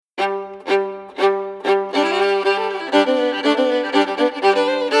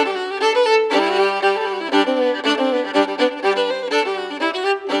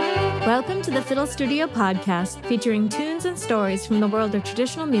studio podcast featuring tunes and stories from the world of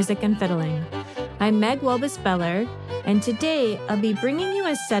traditional music and fiddling. I'm Meg Wobus-Beller, and today I'll be bringing you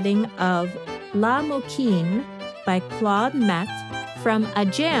a setting of La Moquine by Claude Met from a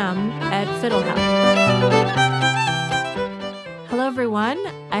jam at Fiddle House. Hello everyone,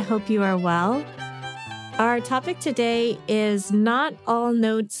 I hope you are well. Our topic today is Not All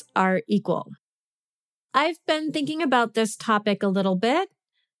Notes Are Equal. I've been thinking about this topic a little bit,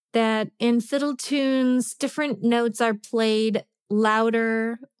 that in fiddle tunes, different notes are played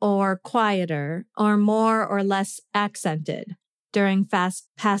louder or quieter or more or less accented during fast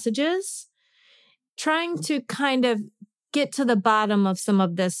passages. Trying to kind of get to the bottom of some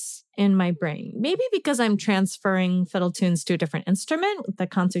of this in my brain. Maybe because I'm transferring fiddle tunes to a different instrument with the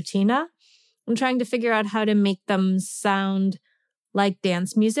concertina. I'm trying to figure out how to make them sound like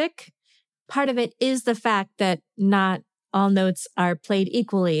dance music. Part of it is the fact that not all notes are played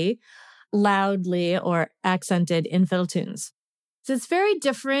equally, loudly, or accented in fiddle tunes. So it's very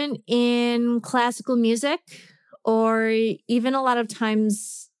different in classical music, or even a lot of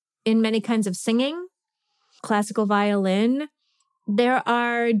times in many kinds of singing. Classical violin, there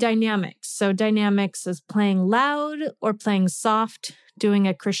are dynamics. So dynamics is playing loud or playing soft, doing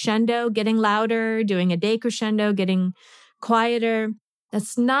a crescendo, getting louder, doing a decrescendo, getting quieter.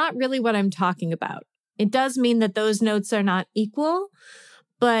 That's not really what I'm talking about. It does mean that those notes are not equal,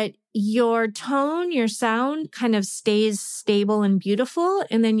 but your tone, your sound kind of stays stable and beautiful.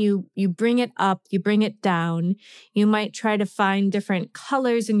 And then you bring it up, you bring it down. You might try to find different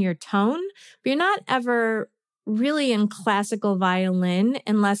colors in your tone, but you're not ever really in classical violin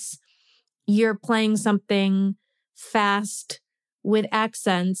unless you're playing something fast with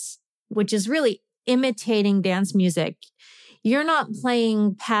accents, which is really imitating dance music. You're not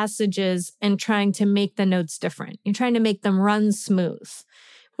playing passages and trying to make the notes different. You're trying to make them run smooth.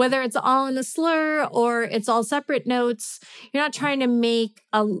 Whether it's all in a slur or it's all separate notes, you're not trying to make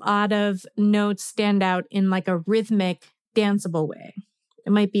a lot of notes stand out in like a rhythmic, danceable way.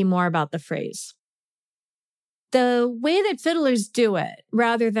 It might be more about the phrase. The way that fiddlers do it,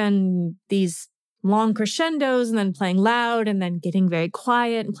 rather than these long crescendos and then playing loud and then getting very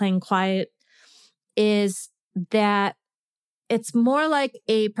quiet and playing quiet, is that it's more like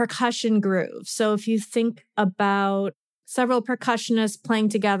a percussion groove. So if you think about several percussionists playing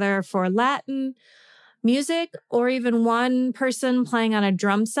together for Latin music, or even one person playing on a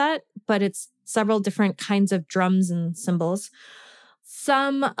drum set, but it's several different kinds of drums and cymbals,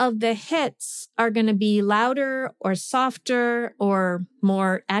 some of the hits are going to be louder or softer or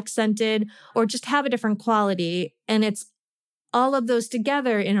more accented or just have a different quality. And it's all of those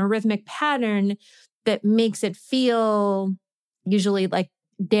together in a rhythmic pattern that makes it feel usually like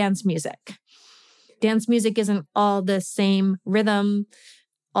dance music. Dance music isn't all the same rhythm,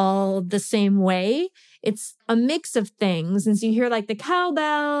 all the same way. It's a mix of things. And so you hear like the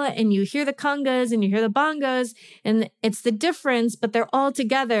cowbell and you hear the congas and you hear the bongos, and it's the difference, but they're all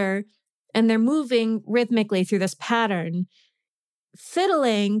together and they're moving rhythmically through this pattern.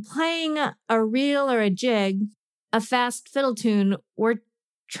 Fiddling, playing a reel or a jig, a fast fiddle tune, we're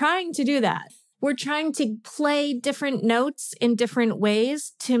trying to do that. We're trying to play different notes in different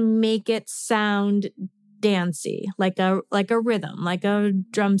ways to make it sound dancey, like a rhythm, like a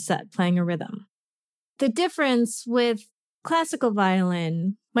drum set playing a rhythm. The difference with classical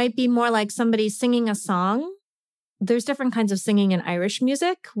violin might be more like somebody singing a song. There's different kinds of singing in Irish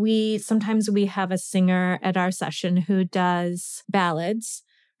music. Sometimes we have a singer at our session who does ballads.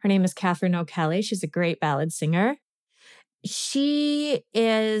 Her name is Catherine O'Kelly. She's a great ballad singer. She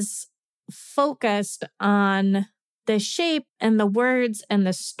is focused on the shape and the words and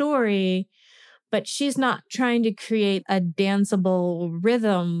the story, but she's not trying to create a danceable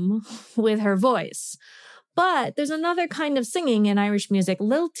rhythm with her voice. But there's another kind of singing in Irish music,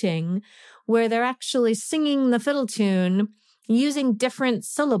 lilting, where they're actually singing the fiddle tune using different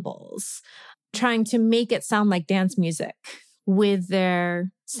syllables, trying to make it sound like dance music with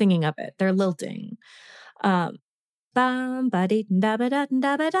their singing of it. They're lilting. So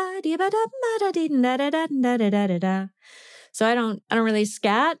I don't really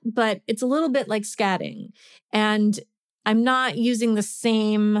scat, but it's a little bit like scatting. And I'm not using the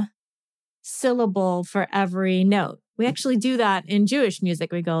same syllable for every note. We actually do that in Jewish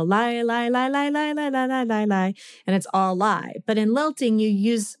music. We go lie, lie, lie, lie, lie, lie, lie, lie, lie, lie, and it's all lie. But in lilting, you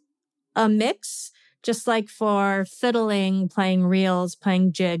use a mix, just like for fiddling, playing reels,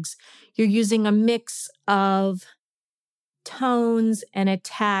 playing jigs. You're using a mix of tones and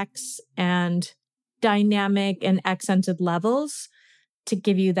attacks and dynamic and accented levels to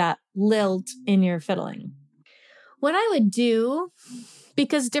give you that lilt in your fiddling. What I would do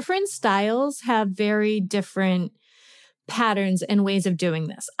because different styles have very different patterns and ways of doing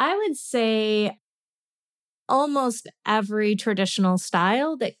this. I would say almost every traditional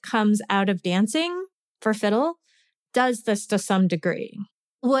style that comes out of dancing for fiddle does this to some degree.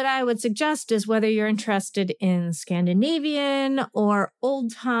 What I would suggest is whether you're interested in Scandinavian or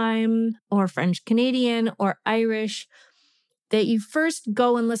old time or French Canadian or Irish, that you first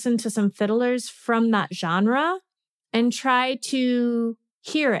go and listen to some fiddlers from that genre and try to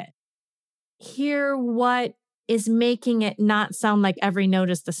hear it. Hear what is making it not sound like every note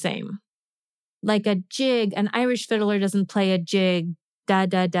is the same. Like a jig, an Irish fiddler doesn't play a jig da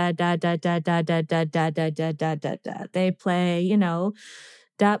da da da da da da da da da da da da da da. They play,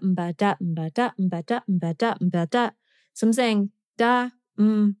 da ba da ba da ba da ba da ba da. So I'm saying da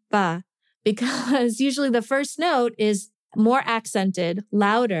ba because usually the first note is more accented,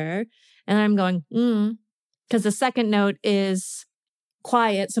 louder, and I'm going because the second note is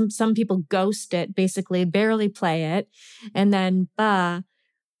quiet. Some people ghost it, basically barely play it, and then ba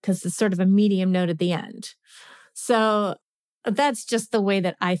because it's sort of a medium note at the end. So that's just the way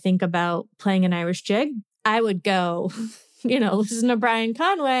that I think about playing an Irish jig. I would go, listen to Brian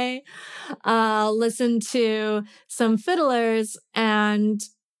Conway, listen to some fiddlers and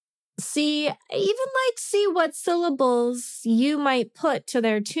see what syllables you might put to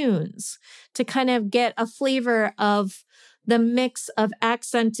their tunes to kind of get a flavor of the mix of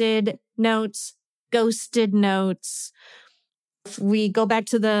accented notes, ghosted notes. If we go back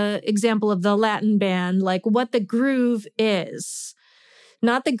to the example of the Latin band, like what the groove is.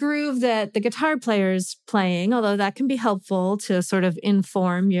 Not the groove that the guitar player's playing, although that can be helpful to sort of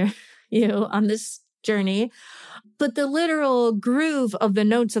inform you on this journey, but the literal groove of the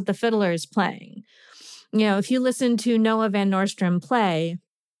notes that the fiddler is playing. If you listen to Noah Van Nostrand play,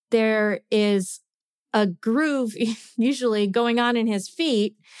 there is a groove usually going on in his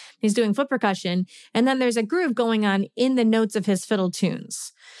feet. He's doing foot percussion. And then there's a groove going on in the notes of his fiddle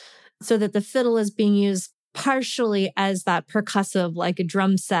tunes so that the fiddle is being used partially as that percussive, like a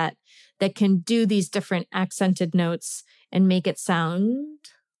drum set that can do these different accented notes and make it sound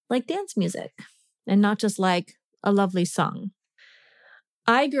like dance music and not just like a lovely song.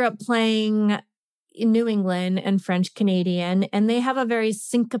 I grew up playing in New England and French Canadian, and they have a very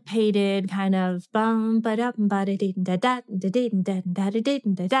syncopated kind of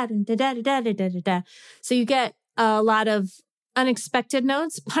so you get a lot of unexpected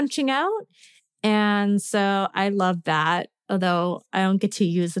notes punching out. And so I love that, although I don't get to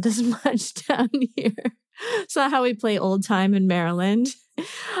use it as much down here. It's not how we play old time in Maryland.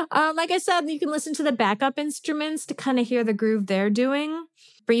 Like I said, you can listen to the backup instruments to kind of hear the groove they're doing,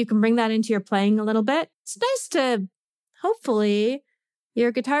 but you can bring that into your playing a little bit. It's nice to, hopefully,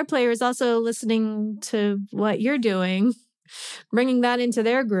 your guitar player is also listening to what you're doing, bringing that into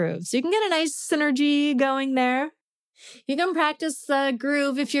their groove. So you can get a nice synergy going there. You can practice the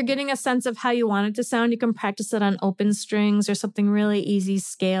groove if you're getting a sense of how you want it to sound. You can practice it on open strings or something really easy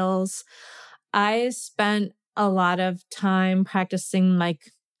scales. I spent a lot of time practicing I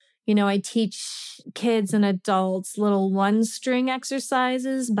teach kids and adults little one-string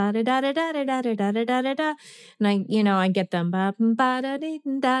exercises, ba-da-da-da-da-da-da-da-da-da-da, and I get them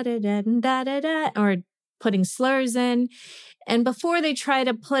ba-da-da-da-da-da-da-da, or putting slurs in. And before they try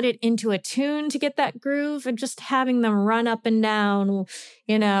to put it into a tune to get that groove, and just having them run up and down,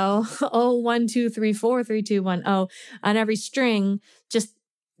 1, 2, 3, 4, 3, 2, 1, on every string, just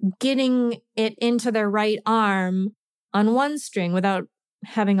getting it into their right arm on one string without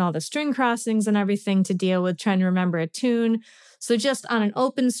having all the string crossings and everything to deal with trying to remember a tune. So just on an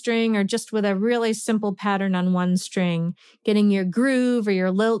open string or just with a really simple pattern on one string, getting your groove or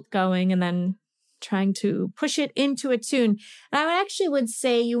your lilt going and then trying to push it into a tune. And I actually would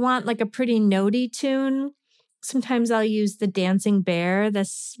say you want like a pretty notey tune. Sometimes I'll use the Dancing Bear,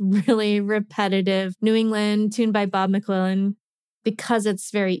 this really repetitive New England tune by Bob McQuillan, because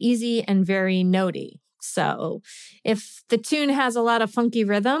it's very easy and very notey. So if the tune has a lot of funky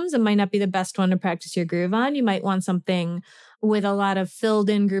rhythms, it might not be the best one to practice your groove on. You might want something with a lot of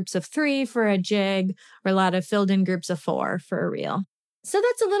filled in groups of 3 for a jig or a lot of filled in groups of 4 for a reel. So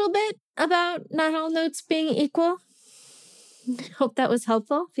that's a little bit about not all notes being equal. Hope that was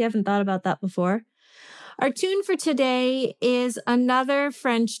helpful if you haven't thought about that before. Our tune for today is another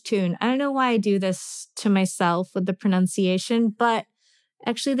French tune. I don't know why I do this to myself with the pronunciation, but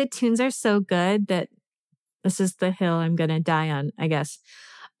actually the tunes are so good that this is the hill I'm going to die on, I guess.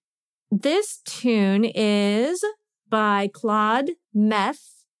 This tune is by Claude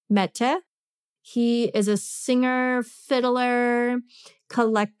Mette. He is a singer, fiddler,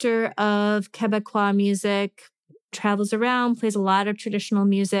 collector of Quebecois music. travels around, plays a lot of traditional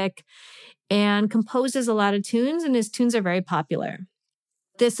music, and composes a lot of tunes, and his tunes are very popular.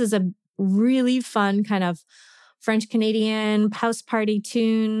 This is a really fun kind of French-Canadian house party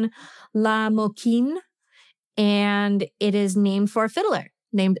tune, La Moquine, and it is named for a fiddler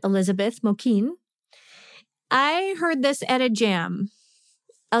named Elizabeth Moquine. I heard this at a jam.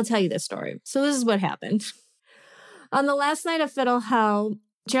 I'll tell you this story. So this is what happened. On the last night of Fiddle Hell,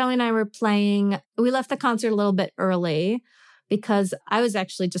 Charlie and I were playing. We left the concert a little bit early because I was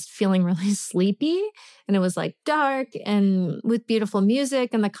actually just feeling really sleepy, and it was like dark and with beautiful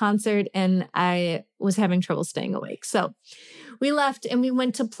music and the concert, and I was having trouble staying awake. So we left and we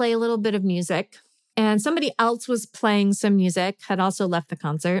went to play a little bit of music, and somebody else was playing some music, had also left the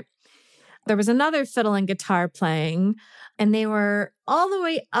concert. There was another fiddle and guitar playing, and they were all the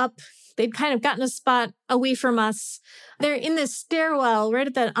way up. They'd kind of gotten a spot away from us. They're in this stairwell right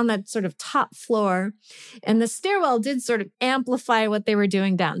on that sort of top floor. And the stairwell did sort of amplify what they were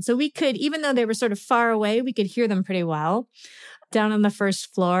doing down. So we could, even though they were sort of far away, we could hear them pretty well down on the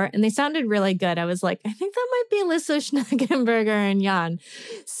first floor. And they sounded really good. I was like, I think that might be Alyssa Schneckenberger and Jan.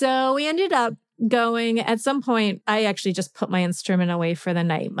 So we ended up going. At some point, I actually just put my instrument away for the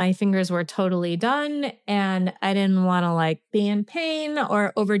night. My fingers were totally done, and I didn't want to be in pain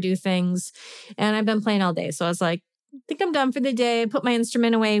or overdo things. And I've been playing all day. So I was like, I think I'm done for the day. I put my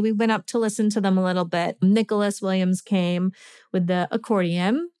instrument away. We went up to listen to them a little bit. Nicholas Williams came with the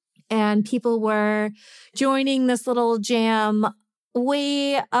accordion, and people were joining this little jam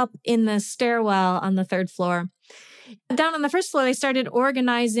way up in the stairwell on the third floor. Down on the first floor, they started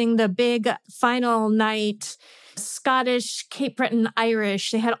organizing the big final night, Scottish, Cape Breton,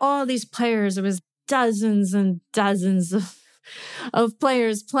 Irish. They had all these players. There was dozens and dozens of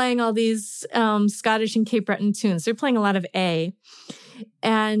players playing all these Scottish and Cape Breton tunes. They're playing a lot of A.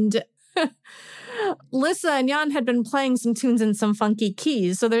 And Lissa and Jan had been playing some tunes in some funky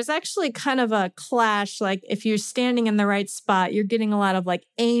keys. So there's actually kind of a clash. If you're standing in the right spot, you're getting a lot of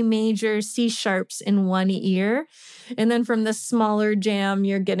A major, C sharps in one ear. And then from the smaller jam,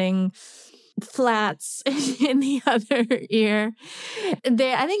 you're getting flats in the other ear.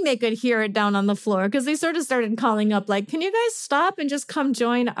 I think they could hear it down on the floor because they sort of started calling up can you guys stop and just come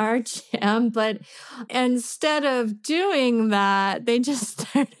join our jam? But instead of doing that, they just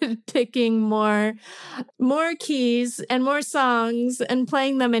started picking more keys and more songs and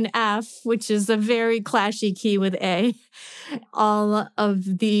playing them in F, which is a very clashy key with A. All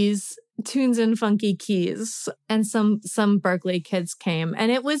of these tunes and funky keys, and some Berkeley kids came,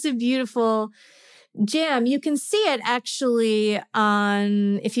 and it was a beautiful jam. You can see it actually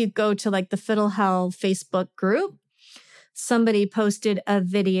if you go to the Fiddle Hell Facebook group. Somebody posted a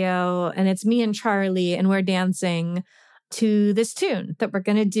video, and it's me and Charlie, and we're dancing to this tune that we're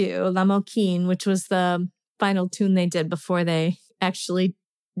going to do, La Moquine, which was the final tune they did before they actually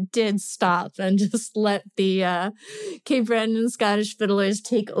did stop and just let the Cape Breton and Scottish fiddlers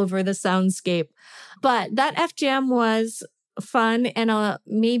take over the soundscape. But that F Jam was fun and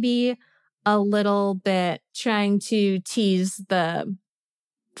maybe a little bit trying to tease the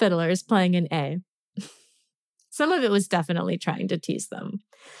fiddlers playing an A. Some of it was definitely trying to tease them.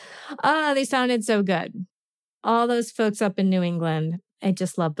 They sounded so good. All those folks up in New England, I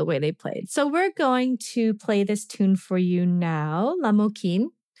just love the way they played. So we're going to play this tune for you now, La Moquine.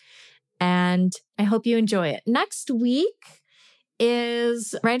 And I hope you enjoy it. Next week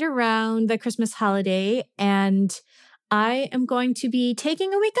is right around the Christmas holiday, and I am going to be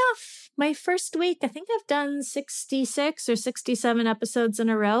taking a week off. My first week, I think I've done 66 or 67 episodes in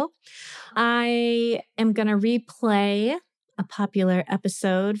a row. I am going to replay a popular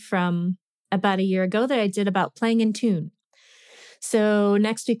episode from about a year ago that I did about playing in tune. So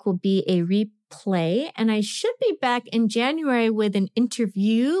next week will be a replay, and I should be back in January with an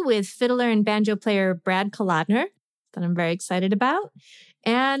interview with fiddler and banjo player Brad Kolodner that I'm very excited about,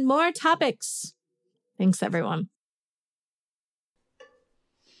 and more topics. Thanks, everyone.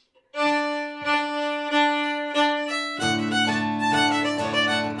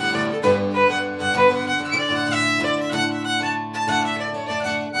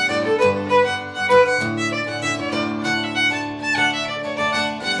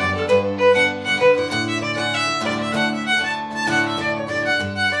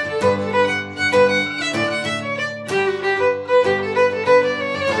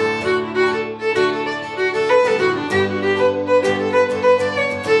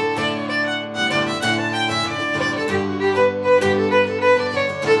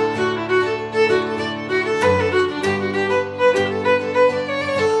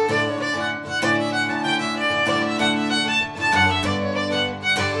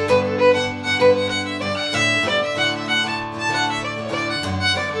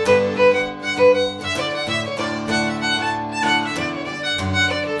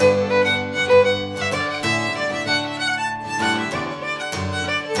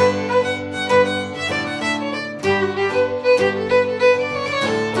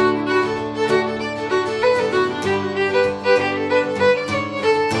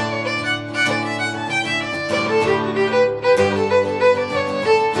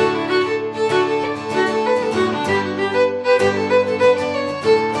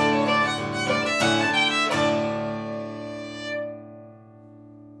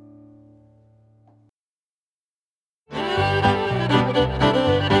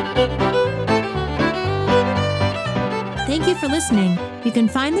 listening. You can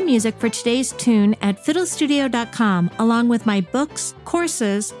find the music for today's tune at fiddlestudio.com, along with my books,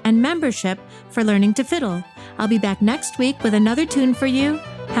 courses, and membership for learning to fiddle. I'll be back next week with another tune for you.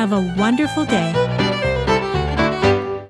 Have a wonderful day.